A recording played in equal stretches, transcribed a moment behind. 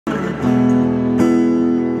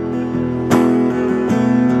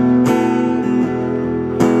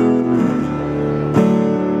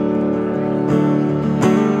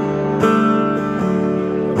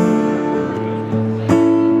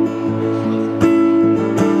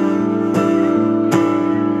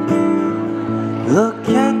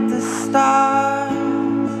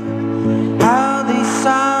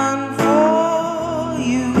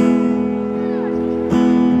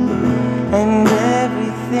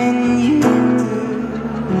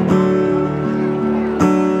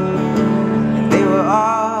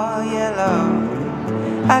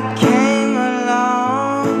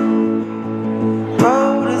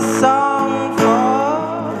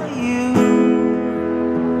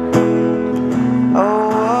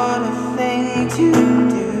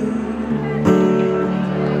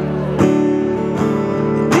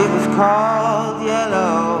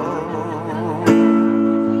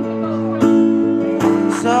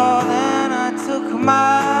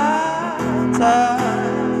matter.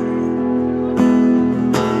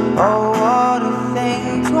 Oh, what the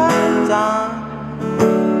things were done.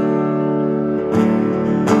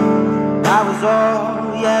 I was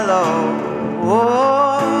all yellow.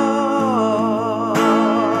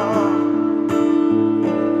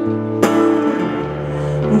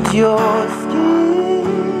 And your skin,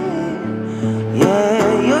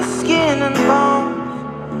 yeah, your skin and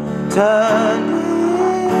bones turned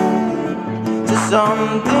into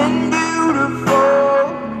something beautiful.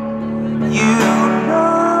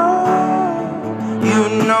 You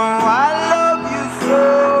know I love you so.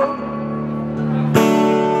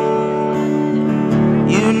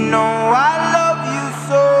 You know I love you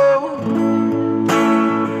so.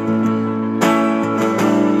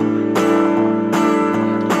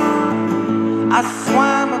 I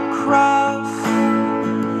swam across,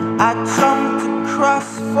 I jumped across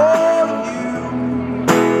for you.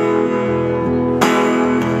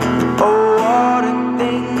 Oh, what a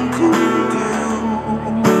thing to do.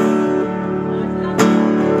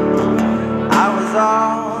 I was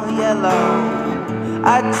all yellow,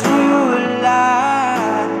 I drew a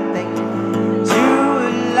line, drew a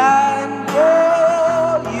line for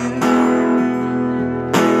you.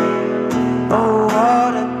 Oh,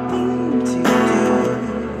 what a thing to do.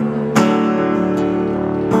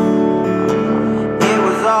 It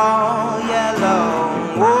was all yellow.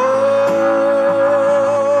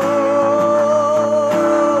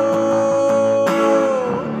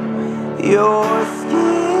 Your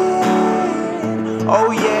skin, oh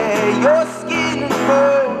yeah, your skin and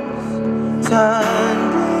bones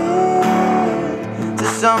turned into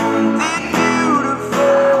something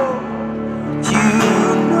beautiful. You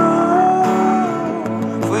know,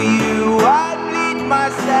 for you I'd bleed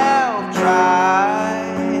myself dry.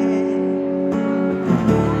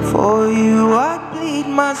 For you I'd bleed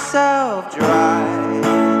myself dry.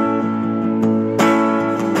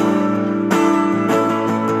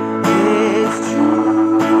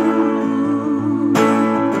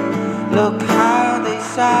 Look how they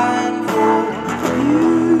shine for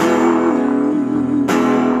you.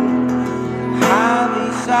 How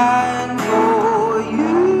they shine for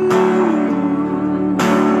you.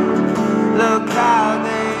 Look how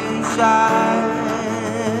they shine.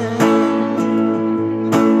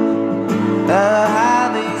 How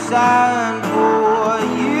they shine for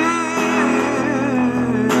you.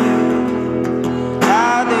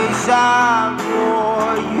 How they shine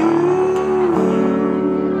for you.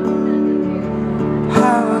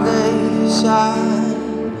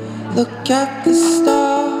 Look at the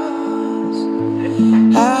stars,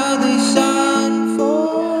 how they shine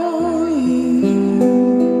for you.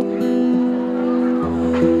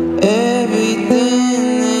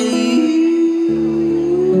 Everything that you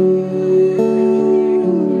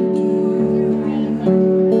do.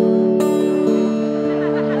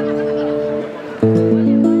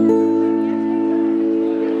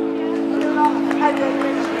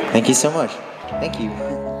 Thank you so much. Thank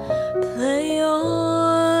you.